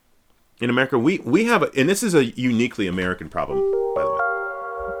In America, we have, and this is a uniquely American problem, by the way.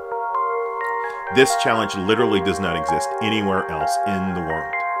 This challenge literally does not exist anywhere else in the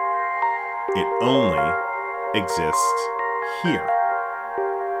world. It only exists here.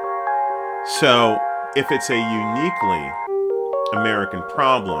 So, if it's a uniquely American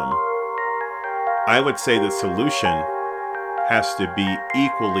problem, I would say the solution has to be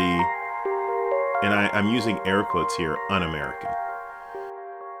equally, and I'm using air quotes here, un-American.